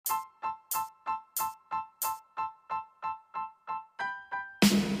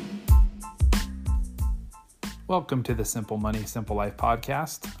Welcome to the Simple Money, Simple Life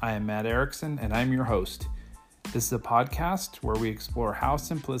podcast. I am Matt Erickson, and I'm your host. This is a podcast where we explore how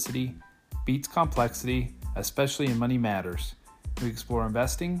simplicity beats complexity, especially in money matters. We explore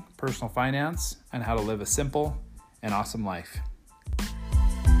investing, personal finance, and how to live a simple and awesome life.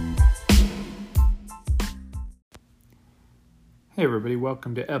 Hey everybody,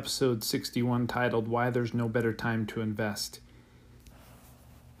 welcome to episode 61 titled Why There's No Better Time to Invest.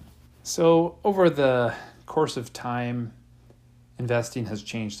 So over the course of time, investing has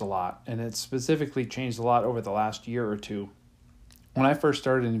changed a lot, and it's specifically changed a lot over the last year or two. When I first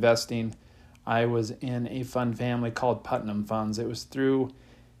started investing, I was in a fund family called Putnam Funds. It was through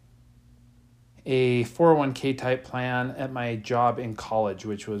a 401k type plan at my job in college,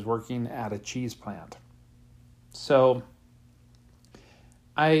 which was working at a cheese plant. So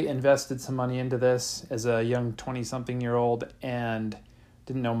I invested some money into this as a young 20-something-year-old and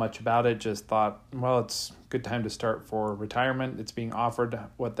didn't know much about it, just thought, well, it's a good time to start for retirement. It's being offered.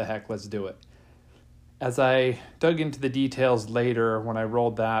 What the heck, let's do it. As I dug into the details later, when I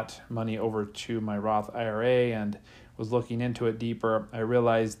rolled that money over to my Roth IRA and was looking into it deeper, I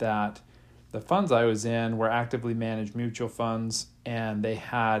realized that the funds I was in were actively managed mutual funds, and they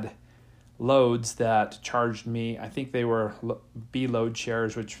had loads that charged me. I think they were B load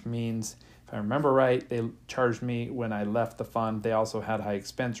shares, which means, if I remember right, they charged me when I left the fund. They also had high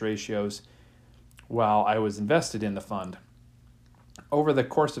expense ratios while I was invested in the fund. Over the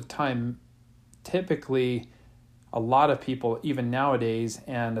course of time, typically a lot of people, even nowadays,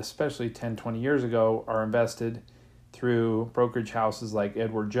 and especially 10, 20 years ago, are invested through brokerage houses like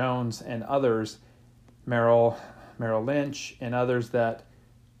Edward Jones and others, Merrill Lynch and others that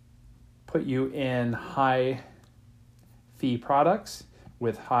put you in high fee products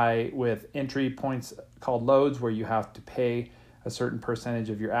with entry points called loads, where you have to pay a certain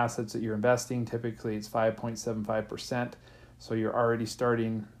percentage of your assets that you're investing. Typically it's 5.75%. So you're already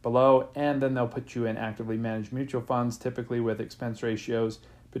starting below, and then they'll put you in actively managed mutual funds, typically with expense ratios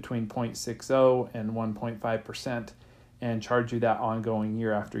between 0.60 and 1.5%, and charge you that ongoing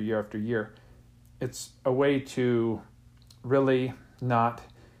year after year after year. It's a way to really not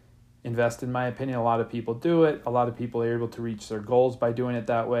invest, in my opinion. A lot of people do it. A lot of people are able to reach their goals by doing it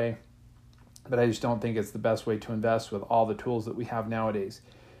that way. But I just don't think it's the best way to invest with all the tools that we have nowadays.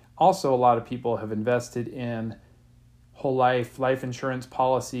 Also, a lot of people have invested in whole life insurance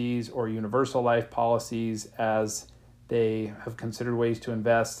policies or universal life policies as they have considered ways to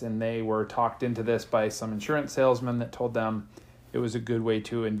invest, and they were talked into this by some insurance salesman that told them it was a good way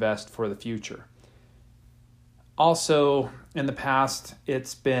to invest for the future. Also, in the past,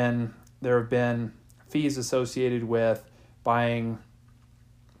 there have been fees associated with buying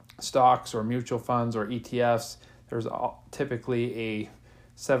stocks or mutual funds or ETFs. There's typically a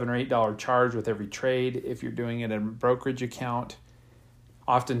 $7 or $8 charge with every trade if you're doing it in a brokerage account.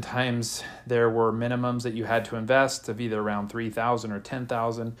 Oftentimes, there were minimums that you had to invest of either around $3,000 or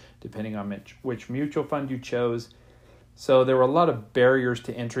 $10,000, depending on which mutual fund you chose. So there were a lot of barriers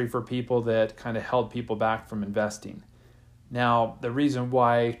to entry for people that kind of held people back from investing. Now, the reason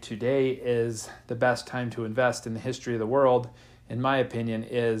why today is the best time to invest in the history of the world, in my opinion,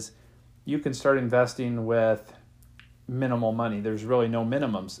 is you can start investing with minimal money. There's really no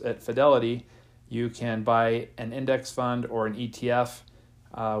minimums. At Fidelity, you can buy an index fund or an ETF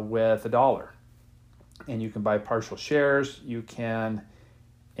with $1. And you can buy partial shares. You can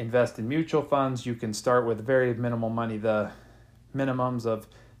invest in mutual funds. You can start with very minimal money. The minimums of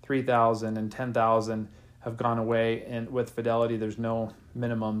 $3,000 and $10,000 have gone away, and with Fidelity, there's no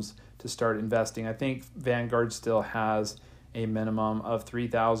minimums to start investing. I think Vanguard still has a minimum of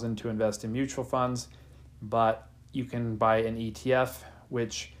 $3,000 to invest in mutual funds, but you can buy an ETF,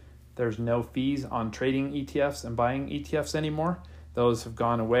 which there's no fees on trading ETFs and buying ETFs anymore. Those have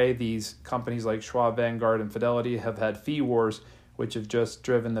gone away. These companies like Schwab, Vanguard, and Fidelity have had fee wars, which have just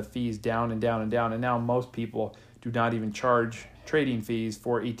driven the fees down and down and down. And now most people do not even charge trading fees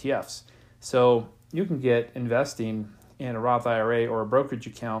for ETFs. So you can get investing in a Roth IRA or a brokerage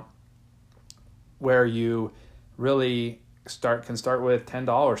account where you really can start with $10,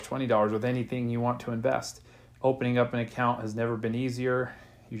 $20 with anything you want to invest. Opening up an account has never been easier.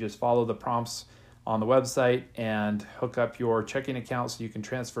 You just follow the prompts on the website and hook up your checking account so you can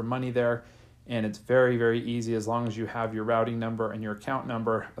transfer money there. And it's very, very easy. As long as you have your routing number and your account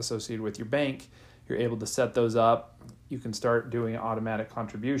number associated with your bank, you're able to set those up. You can start doing automatic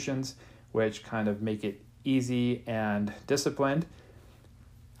contributions, which kind of make it easy and disciplined.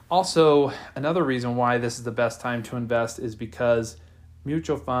 Also, another reason why this is the best time to invest is because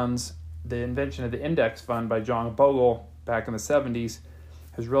mutual funds, the invention of the index fund by John Bogle back in the 70s,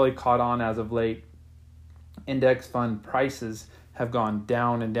 has really caught on as of late. index fund prices have gone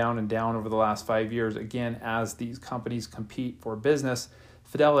down and down and down over the last 5 years. Again, as these companies compete for business,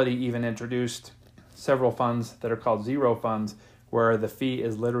 Fidelity even introduced several funds that are called zero funds, where the fee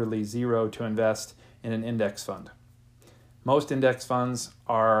is literally zero to invest in an index fund. Most index funds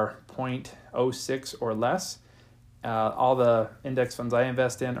are 0.06 or less. All the index funds I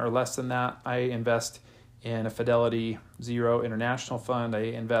invest in are less than that. I invest in a Fidelity Zero International Fund. I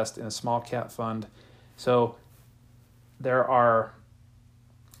invest in a small cap fund. So there are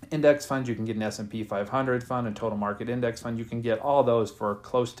index funds. You can get an S&P 500 fund, a total market index fund. You can get all those for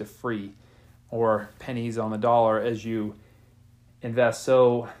close to free or pennies on the dollar as you invest.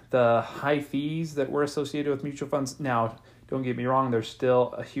 So the high fees that were associated with mutual funds, now don't get me wrong, there's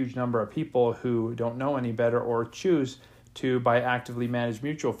still a huge number of people who don't know any better or choose to buy actively managed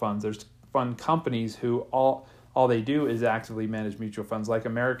mutual funds. There's fund companies who all they do is actively manage mutual funds, like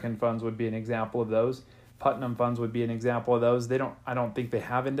American Funds would be an example of those. Putnam Funds would be an example of those. I don't think they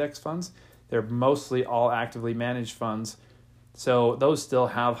have index funds. They're mostly all actively managed funds. So those still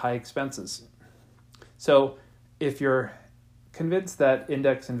have high expenses. So if you're convinced that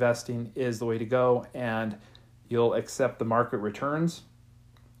index investing is the way to go and you'll accept the market returns,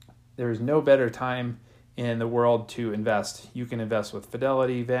 there's no better time in the world to invest. You can invest with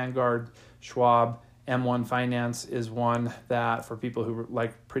Fidelity, Vanguard, Schwab. M1 Finance is one that, for people who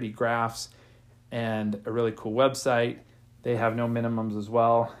like pretty graphs and a really cool website, they have no minimums as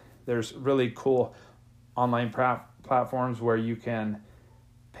well. There's really cool online platforms where you can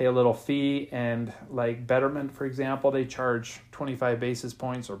pay a little fee, and like Betterment, for example, they charge 25 basis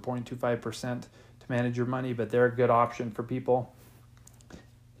points or 0.25% to manage your money, but they're a good option for people.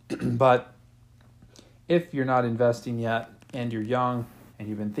 But if you're not investing yet and you're young and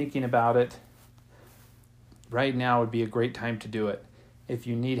you've been thinking about it, right now would be a great time to do it. If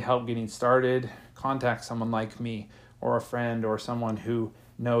you need help getting started, contact someone like me or a friend or someone who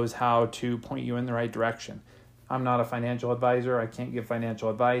knows how to point you in the right direction. I'm not a financial advisor. I can't give financial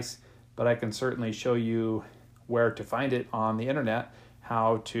advice, but I can certainly show you where to find it on the internet,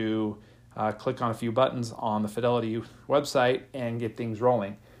 how to click on a few buttons on the Fidelity website and get things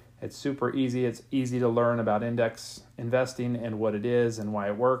rolling. It's super easy. It's easy to learn about index investing and what it is and why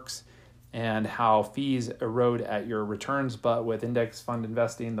it works and how fees erode at your returns. But with index fund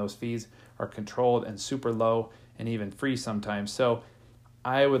investing, those fees are controlled and super low and even free sometimes. So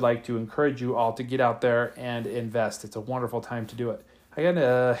I would like to encourage you all to get out there and invest. It's a wonderful time to do it. I got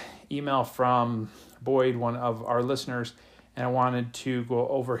an email from Boyd, one of our listeners, and I wanted to go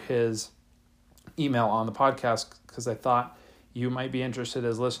over his email on the podcast because I thought you might be interested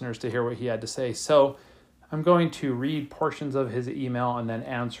as listeners to hear what he had to say. So I'm going to read portions of his email and then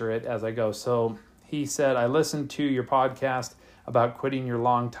answer it as I go. So he said, I listened to your podcast about quitting your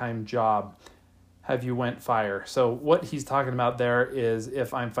long-time job. Have you went fire? So what he's talking about there is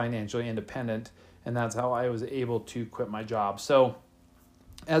if I'm financially independent, and that's how I was able to quit my job. So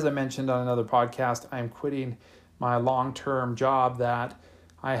as I mentioned on another podcast, I'm quitting my long-term job that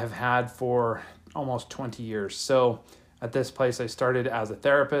I have had for almost 20 years. So at this place, I started as a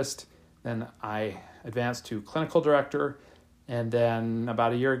therapist, then I advanced to clinical director, and then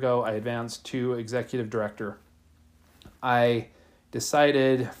about a year ago, I advanced to executive director. I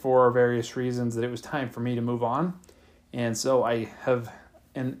decided for various reasons that it was time for me to move on, and so I'm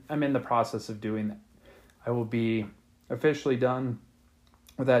in the process of doing that. I will be officially done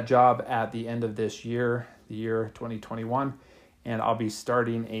with that job at the end of this year, the year 2021, and I'll be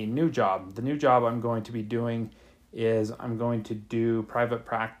starting a new job. The new job I'm going to be doing is I'm going to do private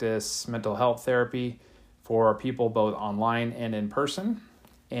practice mental health therapy for people both online and in person.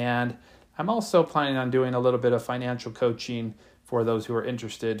 And I'm also planning on doing a little bit of financial coaching for those who are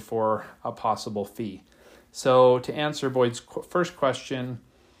interested for a possible fee. So to answer Boyd's first question,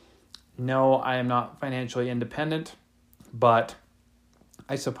 no, I am not financially independent, but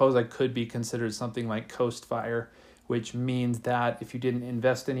I suppose I could be considered something like Coast Fire, which means that if you didn't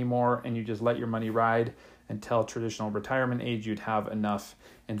invest anymore and you just let your money ride until traditional retirement age, you'd have enough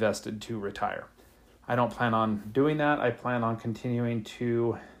invested to retire. I don't plan on doing that. I plan on continuing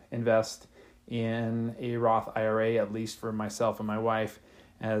to invest in a Roth IRA, at least for myself and my wife,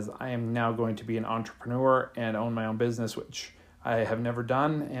 as I am now going to be an entrepreneur and own my own business, which I have never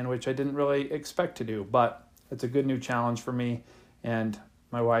done and which I didn't really expect to do. But it's a good new challenge for me, and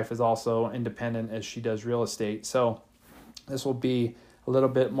my wife is also independent as she does real estate. So this will be a little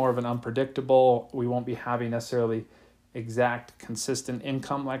bit more of an unpredictable. We won't be having necessarily exact consistent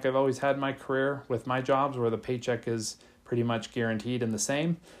income like I've always had in my career with my jobs, where the paycheck is pretty much guaranteed and the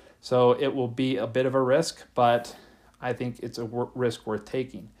same. So it will be a bit of a risk, but I think it's a risk worth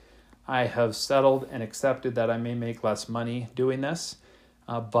taking. I have settled and accepted that I may make less money doing this,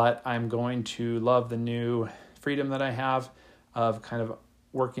 but I'm going to love the new freedom that I have of kind of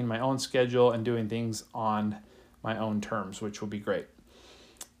working my own schedule and doing things on my own terms, which will be great.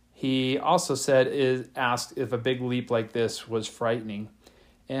 He also asked if a big leap like this was frightening.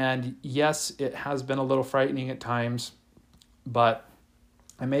 And yes, it has been a little frightening at times, but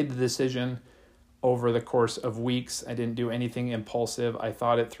I made the decision over the course of weeks. I didn't do anything impulsive. I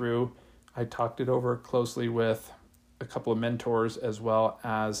thought it through. I talked it over closely with a couple of mentors as well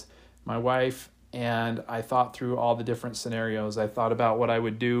as my wife, and I thought through all the different scenarios. I thought about what I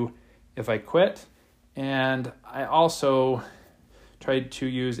would do if I quit, and I also tried to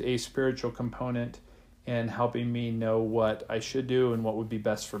use a spiritual component in helping me know what I should do and what would be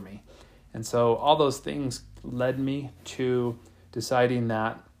best for me. And so all those things led me to deciding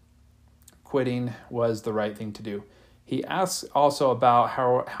that quitting was the right thing to do. He asks also about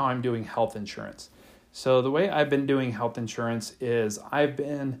how I'm doing health insurance. So the way I've been doing health insurance is I've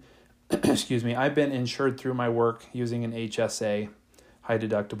been insured through my work using an HSA, high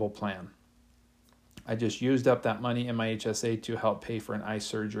deductible plan. I just used up that money in my HSA to help pay for an eye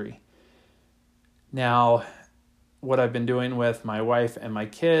surgery. Now, what I've been doing with my wife and my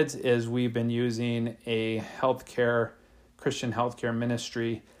kids is we've been using a Christian healthcare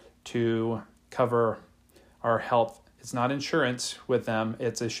ministry to cover our health. It's not insurance with them,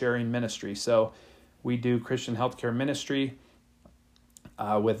 it's a sharing ministry. So we do Christian healthcare ministry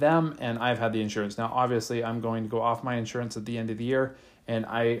with them, and I've had the insurance. Now, obviously, I'm going to go off my insurance at the end of the year, and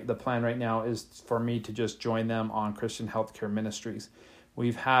the plan right now is for me to just join them on Christian Healthcare Ministries.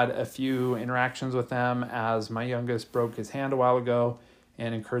 We've had a few interactions with them as my youngest broke his hand a while ago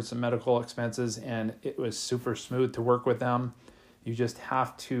and incurred some medical expenses, and it was super smooth to work with them. You just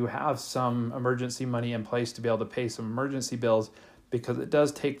have to have some emergency money in place to be able to pay some emergency bills, because it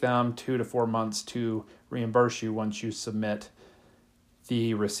does take them 2 to 4 months to reimburse you once you submit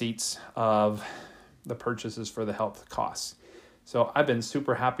the receipts of the purchases for the health costs. So I've been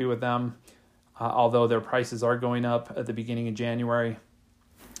super happy with them, although their prices are going up at the beginning of January.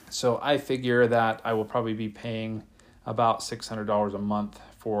 So I figure that I will probably be paying about $600 a month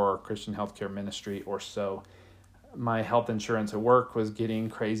for Christian Healthcare Ministry or so. My health insurance at work was getting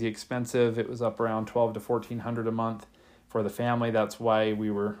crazy expensive. It was up around $1,200 to $1,400 a month for the family. That's why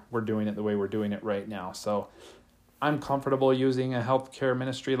we're doing it the way we're doing it right now. So I'm comfortable using a healthcare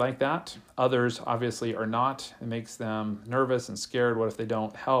ministry like that. Others obviously are not. It makes them nervous and scared. What if they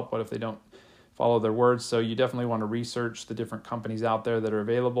don't help? What if they don't follow their words? So you definitely want to research the different companies out there that are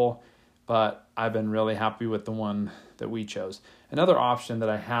available. But I've been really happy with the one that we chose. Another option that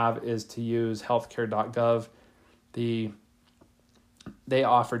I have is to use healthcare.gov. They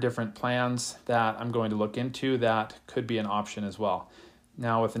offer different plans that I'm going to look into that could be an option as well.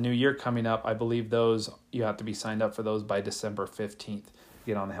 Now, with the new year coming up, I believe you have to be signed up for those by December 15th to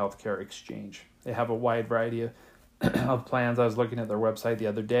get on the healthcare exchange. They have a wide variety of plans. I was looking at their website the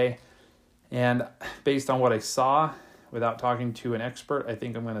other day, and based on what I saw, without talking to an expert, I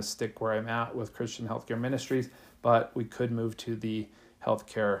think I'm going to stick where I'm at with Christian Healthcare Ministries, but we could move to the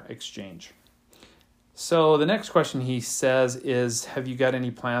healthcare exchange. So the next question he says is, have you got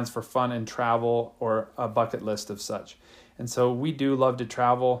any plans for fun and travel or a bucket list of such? And so we do love to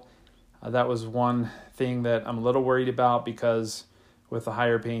travel. That was one thing that I'm a little worried about, because with a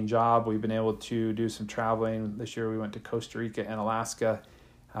higher paying job, we've been able to do some traveling. This year we went to Costa Rica and Alaska.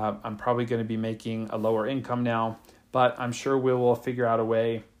 I'm probably going to be making a lower income now, but I'm sure we will figure out a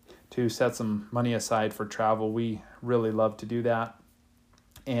way to set some money aside for travel. We really love to do that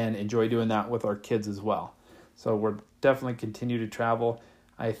and enjoy doing that with our kids as well. So we're definitely continue to travel.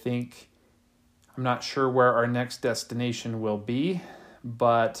 I'm not sure where our next destination will be,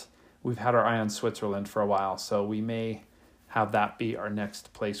 but we've had our eye on Switzerland for a while, so we may have that be our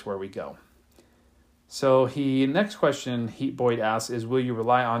next place where we go. So next question Heat Boyd asks is, will you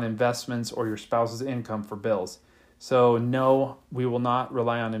rely on investments or your spouse's income for bills? So no, we will not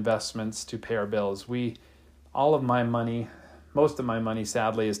rely on investments to pay our bills. Most of my money,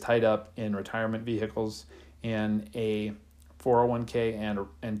 sadly, is tied up in retirement vehicles and a 401k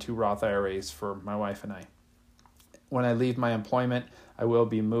and 2 Roth IRAs for my wife and I. When I leave my employment, I will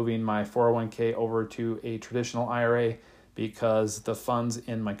be moving my 401k over to a traditional IRA, because the funds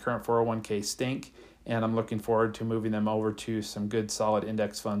in my current 401k stink, and I'm looking forward to moving them over to some good solid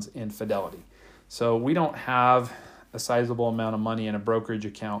index funds in Fidelity. So we don't have a sizable amount of money in a brokerage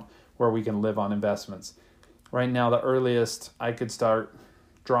account where we can live on investments. Right now, the earliest I could start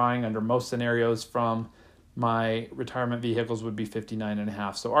drawing under most scenarios from my retirement vehicles would be 59 and a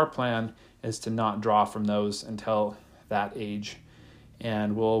half. So our plan is to not draw from those until that age.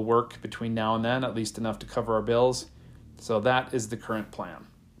 and we'll work between now and then, at least enough to cover our bills. So that is the current plan.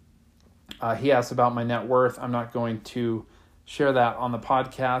 He asked about my net worth. I'm not going to share that on the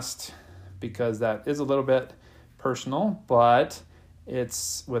podcast because that is a little bit personal, but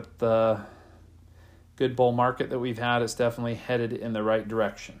it's with the good bull market that we've had, it's definitely headed in the right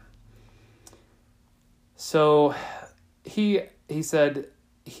direction. So he said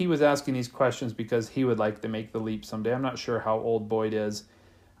he was asking these questions because he would like to make the leap someday. I'm not sure how old Boyd is,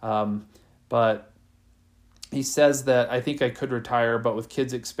 but he says that I think I could retire, but with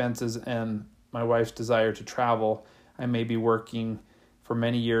kids' expenses and my wife's desire to travel, I may be working for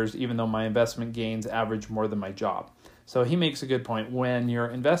many years, even though my investment gains average more than my job. So he makes a good point. When your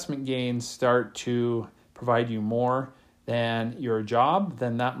investment gains start to provide you more than your job,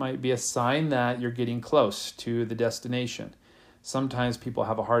 then that might be a sign that you're getting close to the destination. Sometimes people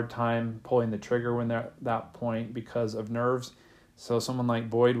have a hard time pulling the trigger when they're at that point because of nerves. So someone like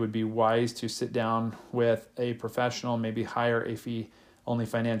Boyd would be wise to sit down with a professional, maybe hire a fee-only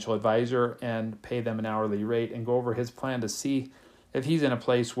financial advisor and pay them an hourly rate and go over his plan to see if he's in a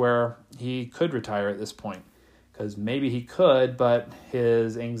place where he could retire at this point. Because maybe he could, but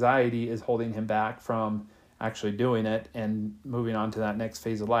his anxiety is holding him back from actually doing it and moving on to that next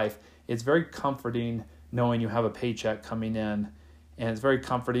phase of life. It's very comforting knowing you have a paycheck coming in. And it's very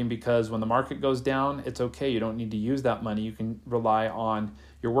comforting because when the market goes down, it's okay. You don't need to use that money. You can rely on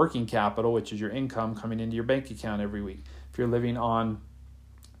your working capital, which is your income coming into your bank account every week. If you're living on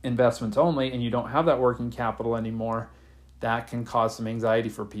investments only and you don't have that working capital anymore, that can cause some anxiety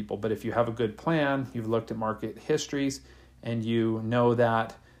for people. But if you have a good plan, you've looked at market histories, and you know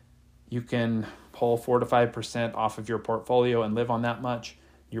that you can pull 4 to 5% off of your portfolio and live on that much,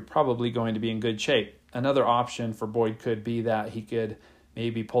 you're probably going to be in good shape. Another option for Boyd could be that he could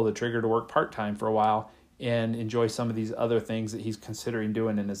maybe pull the trigger to work part-time for a while and enjoy some of these other things that he's considering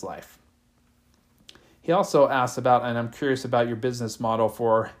doing in his life. He also asked about, and I'm curious about your business model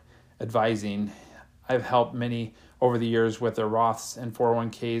for advising. I've helped many over the years with their Roths and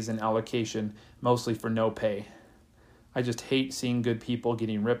 401ks and allocation, mostly for no pay. I just hate seeing good people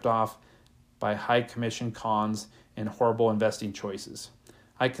getting ripped off by high commission cons and horrible investing choices.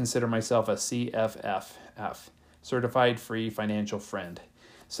 I consider myself a CFFF, Certified Free Financial Friend.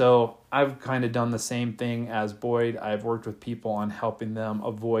 So I've kind of done the same thing as Boyd. I've worked with people on helping them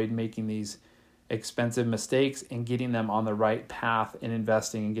avoid making these expensive mistakes and getting them on the right path in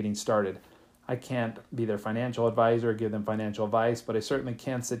investing and getting started. I can't be their financial advisor, give them financial advice, but I certainly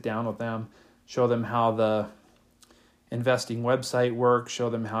can sit down with them, show them how the investing website works, show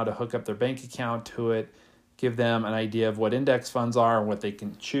them how to hook up their bank account to it, give them an idea of what index funds are and what they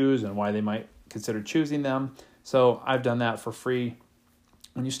can choose and why they might consider choosing them. So I've done that for free.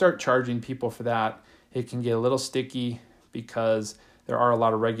 When you start charging people for that, it can get a little sticky because there are a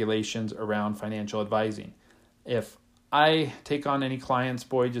lot of regulations around financial advising. If I take on any clients,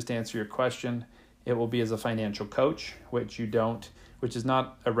 Boyd, just to answer your question, it will be as a financial coach, which is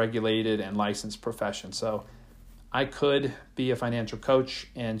not a regulated and licensed profession. So I could be a financial coach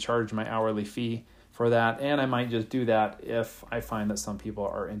and charge my hourly fee for that, and I might just do that if I find that some people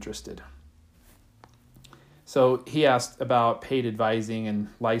are interested. So he asked about paid advising and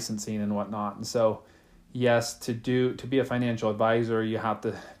licensing and whatnot. And so yes, to be a financial advisor, you have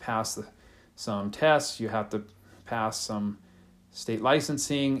to pass some tests, you have to pass some state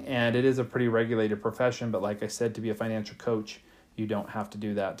licensing, and it is a pretty regulated profession. But like I said, to be a financial coach, you don't have to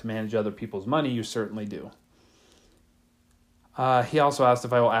do that. To manage other people's money, you certainly do. He also asked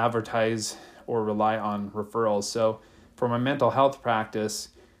if I will advertise or rely on referrals. So for my mental health practice,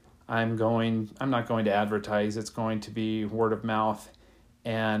 I'm not going to advertise. It's going to be word of mouth.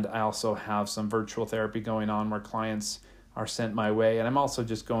 And I also have some virtual therapy going on where clients are sent my way. And I'm also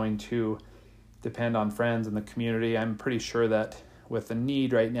just going to depend on friends in the community. I'm pretty sure that with the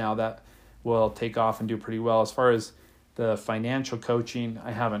need right now, that will take off and do pretty well. As far as the financial coaching,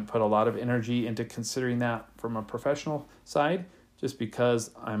 I haven't put a lot of energy into considering that from a professional side, just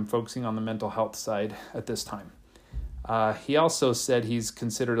because I'm focusing on the mental health side at this time. He also said he's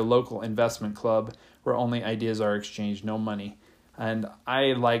considered a local investment club where only ideas are exchanged, no money. And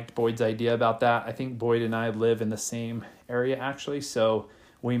I liked Boyd's idea about that. I think Boyd and I live in the same area, actually, so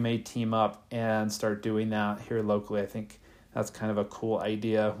we may team up and start doing that here locally. I think that's kind of a cool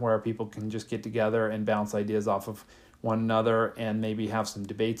idea where people can just get together and bounce ideas off of one another and maybe have some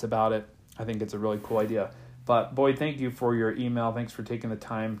debates about it. I think it's a really cool idea. But Boyd, thank you for your email. Thanks for taking the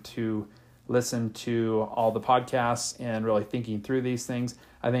time to listen to all the podcasts and really thinking through these things.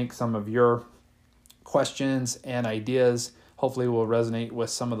 I think some of your questions and ideas hopefully will resonate with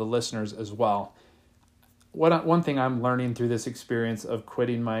some of the listeners as well. one thing I'm learning through this experience of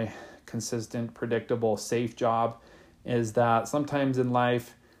quitting my consistent, predictable, safe job is that sometimes in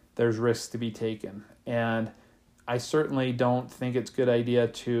life there's risks to be taken. And I certainly don't think it's a good idea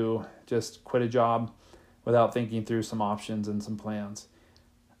to just quit a job without thinking through some options and some plans.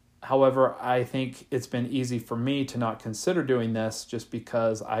 However, I think it's been easy for me to not consider doing this just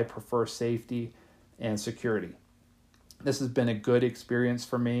because I prefer safety and security. This has been a good experience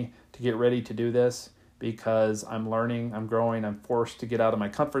for me to get ready to do this because I'm learning, I'm growing, I'm forced to get out of my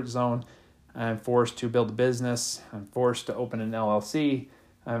comfort zone, I'm forced to build a business, I'm forced to open an LLC,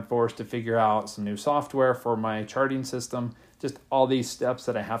 I'm forced to figure out some new software for my charting system, just all these steps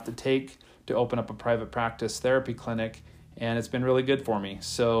that I have to take to open up a private practice therapy clinic, and it's been really good for me.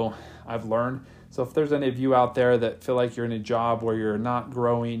 So I've learned. So if there's any of you out there that feel like you're in a job where you're not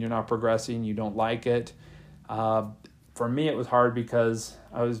growing, you're not progressing, you don't like it, for me it was hard because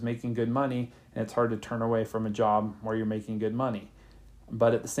I was making good money, and it's hard to turn away from a job where you're making good money.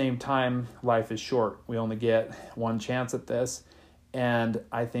 But at the same time, life is short. We only get one chance at this, and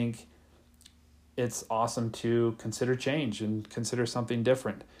I think it's awesome to consider change and consider something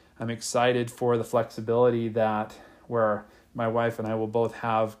different. I'm excited for the flexibility that where my wife and I will both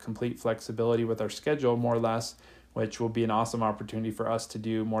have complete flexibility with our schedule, more or less, which will be an awesome opportunity for us to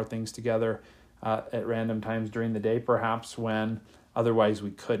do more things together at random times during the day, perhaps when otherwise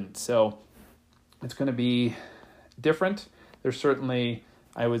we couldn't. So it's going to be different. There's certainly,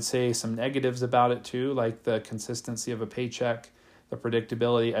 I would say, some negatives about it too, like the consistency of a paycheck, the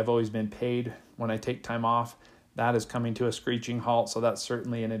predictability. I've always been paid when I take time off. That is coming to a screeching halt, so that's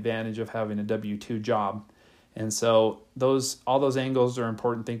certainly an advantage of having a W-2 job. And so all those angles are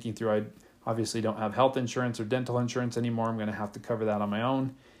important thinking through. I obviously don't have health insurance or dental insurance anymore. I'm going to have to cover that on my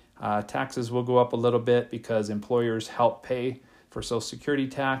own. Taxes will go up a little bit because employers help pay for Social Security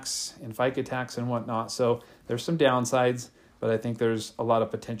tax and FICA tax and whatnot. So there's some downsides, but I think there's a lot of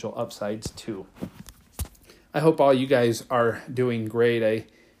potential upsides too. I hope all you guys are doing great. I'm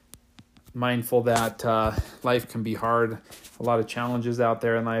mindful that life can be hard, a lot of challenges out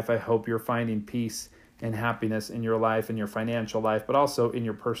there in life. I hope you're finding peace and happiness in your life, in your financial life, but also in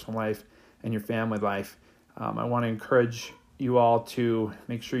your personal life and your family life. I want to encourage you all to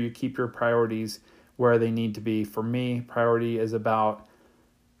make sure you keep your priorities where they need to be. For me, priority is about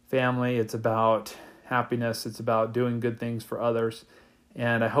family, it's about happiness, it's about doing good things for others.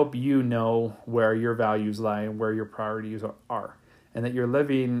 And I hope you know where your values lie and where your priorities are, and that you're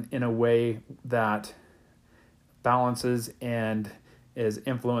living in a way that balances and is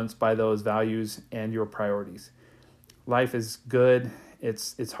influenced by those values and your priorities. Life is good.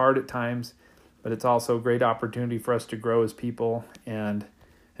 It's hard at times, but it's also a great opportunity for us to grow as people and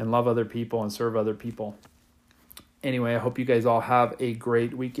love other people and serve other people. Anyway, I hope you guys all have a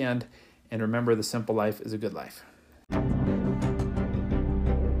great weekend, and remember, the simple life is a good life.